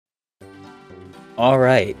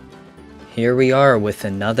Alright, here we are with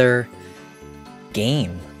another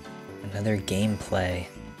game, another gameplay.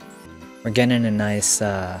 We're getting a nice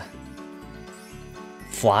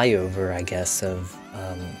flyover, I guess, of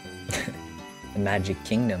the Magic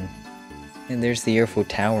Kingdom. And there's the Eiffel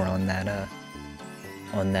Tower on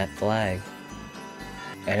that flag.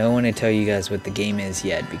 I don't want to tell you guys what the game is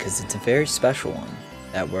yet because it's a very special one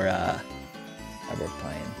that we're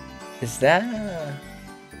playing. Is that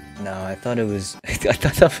No, I thought it was I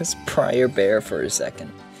thought that was Prior Bear for a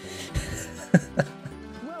second.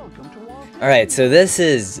 Alright, so this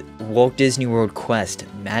is Walt Disney World Quest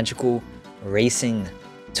Magical Racing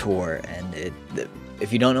Tour, and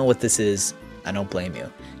if you don't know what this is, I don't blame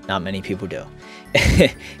you. Not many people do.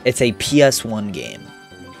 It's a PS1 game.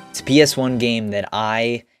 It's a PS1 game that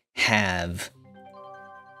I have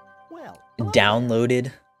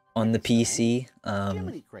downloaded on the PC.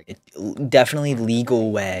 Definitely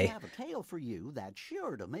legal way.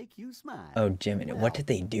 Oh, Jiminy, what did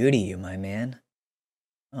they do to you, my man?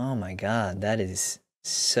 Oh my god, that is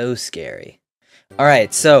so scary.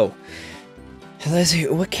 Alright, so let's see,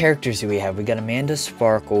 what characters do we have? We got Amanda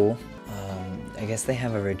Sparkle. I guess they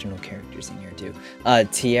have original characters in here too.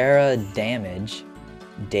 Tiara Damage,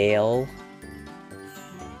 Dale,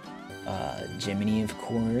 Jiminy, of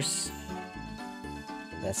course.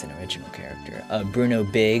 That's an original character. Bruno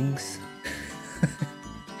Biggs,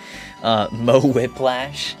 Mo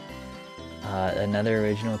Whiplash, another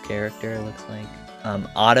original character, it looks like.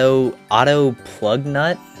 Otto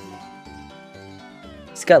Plugnut.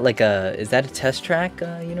 He's got like a, is that a test track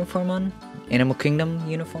uniform on? Animal Kingdom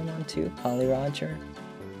uniform on too. Polly Roger,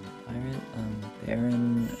 Pirate,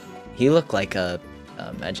 Baron. He looked like a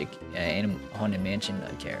Magic Haunted Mansion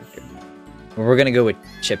character. But we're gonna go with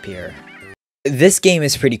Chip here. This game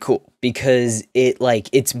is pretty cool because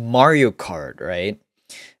it's Mario Kart, right?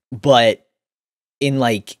 But in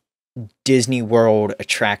like Disney World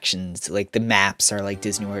attractions, like the maps are like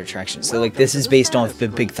Disney World attractions. So like this is based off the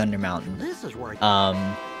Big Thunder Mountain.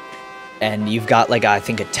 And you've got like I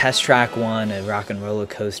think a test track one, a rock and roller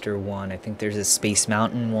coaster one. I think there's a Space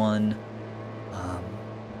Mountain one.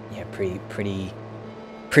 Yeah, pretty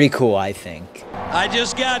cool, I think. I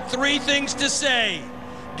just got 3 things to say.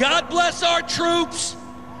 God bless our troops.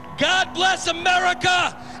 God bless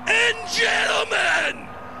America. And gentlemen,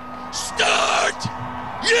 start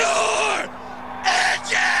your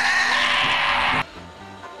engine!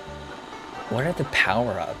 What are the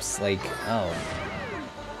power-ups? Like, oh.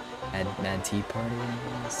 Mad Tea Party,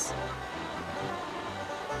 I guess.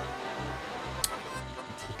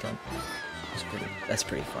 Teacup. That's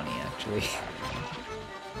pretty funny, actually.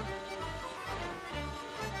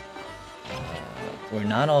 We're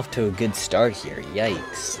not off to a good start here.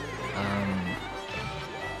 Yikes.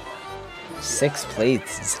 6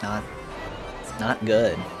 plates. It's not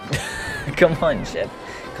good. Come on, Chip.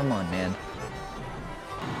 Come on, man.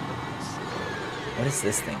 What does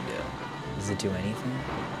this thing do? Does it do anything?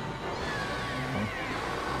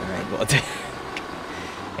 Alright, well,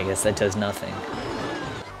 I guess that does nothing.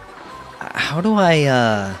 How do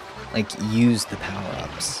I, like, use the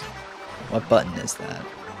power-ups? What button is that?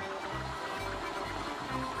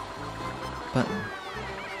 Button.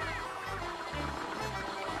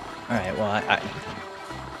 Alright, well,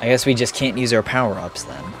 I guess we just can't use our power-ups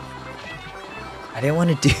then. I didn't want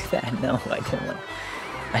to do that, no,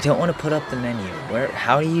 I don't want to put up the menu.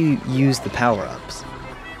 How do you use the power-ups?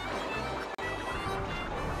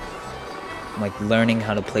 I'm like learning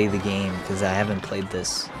how to play the game because I haven't played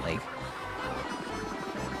this like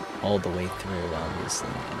all the way through, obviously,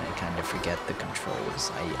 and I kind of forget the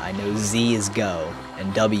controls. I know Z is go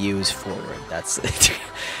and W is forward. That's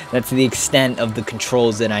that's the extent of the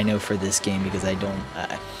controls that I know for this game because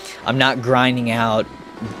I'm not grinding out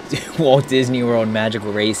Walt Disney World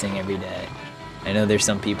Magical Racing every day. I know there's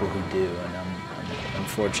some people who do, and I'm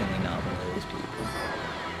unfortunately not one of those people.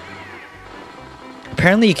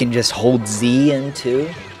 Apparently you can just hold Z in too.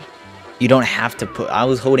 You don't have to put, I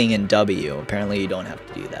was holding in W. Apparently you don't have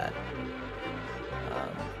to do that.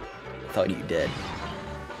 I thought you did.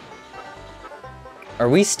 Are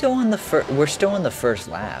we still on the we're still on the first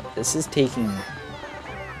lap. This is taking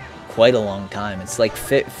quite a long time. It's like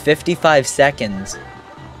 55 seconds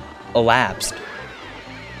elapsed.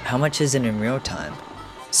 How much is it in real time?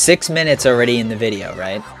 6 minutes already in the video,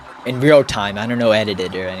 right? In real time. I don't know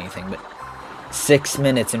edited or anything, but 6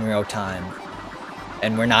 minutes in real time.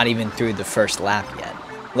 And we're not even through the first lap yet.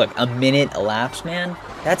 Look, a minute elapsed, man?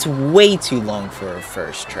 That's way too long for a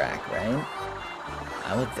first track, right?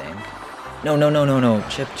 I would think. No.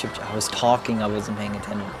 Chip. I was talking, I wasn't paying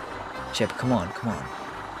attention. Chip, come on.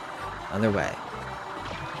 Other way.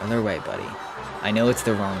 Other way, buddy. I know it's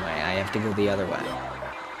the wrong way. I have to go the other way.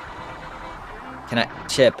 Can I...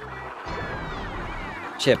 Chip.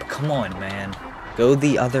 Chip, come on, man. Go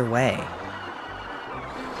the other way.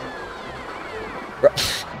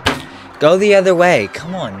 Go the other way.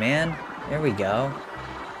 Come on, man. There we go.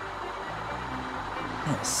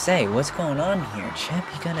 Say, what's going on here, Chip?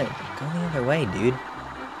 You gotta go the other way, dude.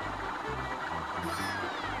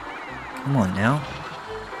 Come on now.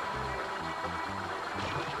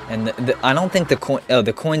 And I don't think the coin... Oh,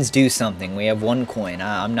 the coins do something. We have one coin.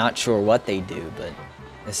 I'm not sure what they do, but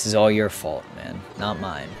this is all your fault, man. Not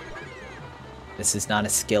mine. This is not a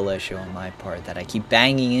skill issue on my part that I keep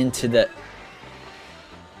banging into the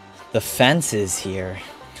fences here.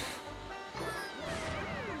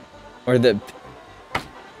 Or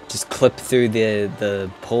just clip through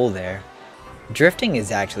the pole there. Drifting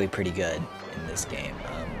is actually pretty good in this game.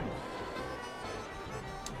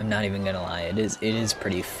 I'm not even gonna lie, it is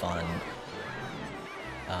pretty fun.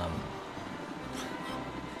 Well,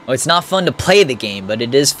 it's not fun to play the game, but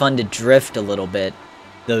it is fun to drift a little bit.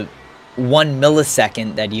 The 1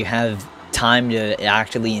 millisecond that you have time to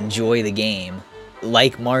actually enjoy the game,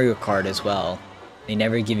 like Mario Kart as well. They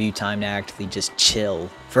never give you time to actually just chill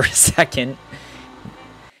for a second.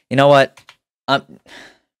 You know what? I'm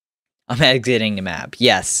exiting the map.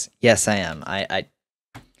 Yes, I am.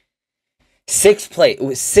 Sixth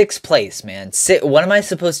place, man. What am I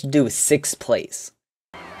supposed to do with 6th place?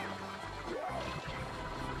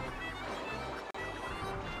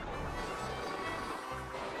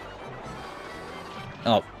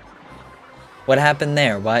 Oh. What happened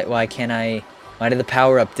there? Why can't I... Why did the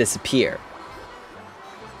power-up disappear?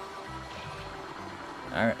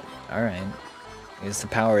 Alright. I guess the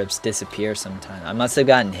power-ups disappear sometime. I must have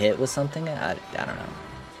gotten hit with something? I don't know.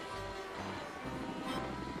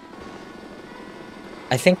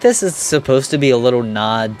 I think this is supposed to be a little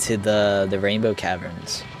nod to the Rainbow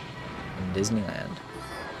Caverns in Disneyland.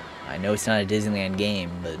 I know it's not a Disneyland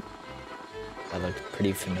game, but that looked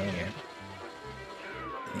pretty familiar.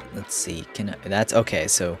 Let's see. That's okay.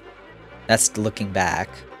 So that's looking back.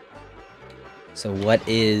 So what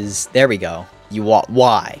is? There we go. You want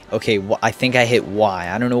Y? Okay. I think I hit Y.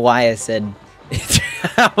 I don't know why I said.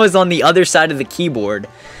 I was on the other side of the keyboard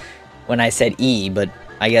when I said E, but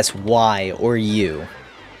I guess Y or U.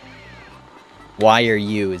 Y or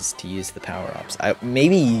U is to use the power-ups.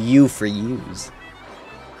 Maybe U for use.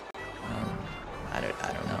 I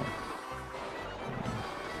don't know.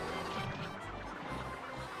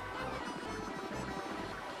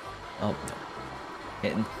 Oh,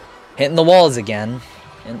 hitting the walls again.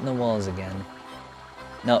 Hitting the walls again.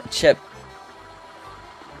 No, Chip.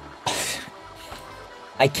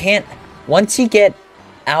 I can't. Once you get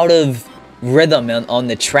out of rhythm on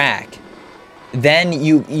the track, then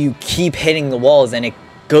you keep hitting the walls, and it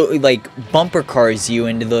bumper cars you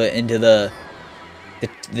into the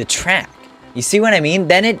track. You see what I mean?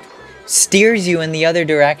 Then it steers you in the other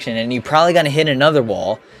direction, and you're probably gonna hit another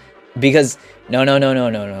wall because no.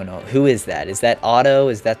 Who is that? Is that Otto?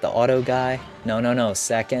 Is that the Otto guy? No.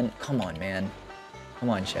 Second. Come on, man. Come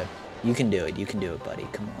on, Chip. You can do it. You can do it, buddy.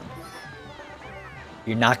 Come on.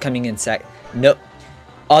 You're not coming in second. No.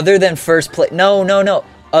 Other than first place. No.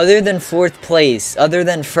 Other than 4th place, other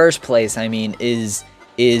than 1st place, I mean, is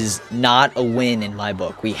not a win in my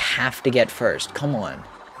book. We have to get first. Come on.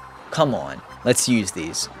 Come on. Let's use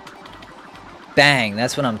these. Bang.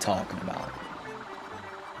 That's what I'm talking about.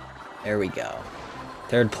 There we go.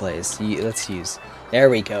 3rd place. Let's use. There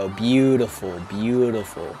we go. Beautiful.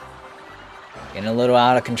 Beautiful. Getting a little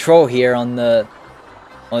out of control here on the...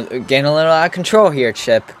 Getting a little out of control here,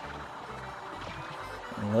 Chip.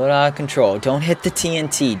 A little out of control. Don't hit the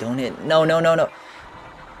TNT. Don't hit... No.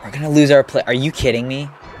 We're gonna lose our play. Are you kidding me?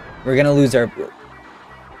 We're gonna lose our...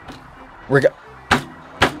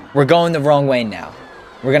 We're going the wrong way now.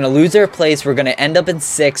 We're gonna lose our place. We're gonna end up in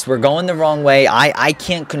 6th. We're going the wrong way. I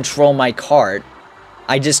can't control my cart.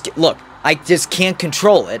 Look, I just can't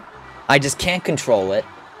control it. I just can't control it.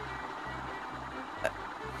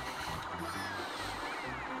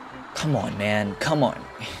 Come on, man. Come on.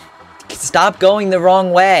 Stop going the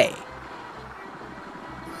wrong way.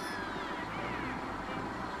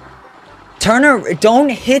 Don't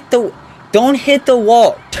hit the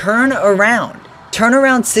wall. Turn around. Turn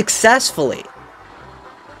around successfully.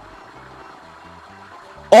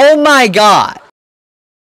 Oh my god.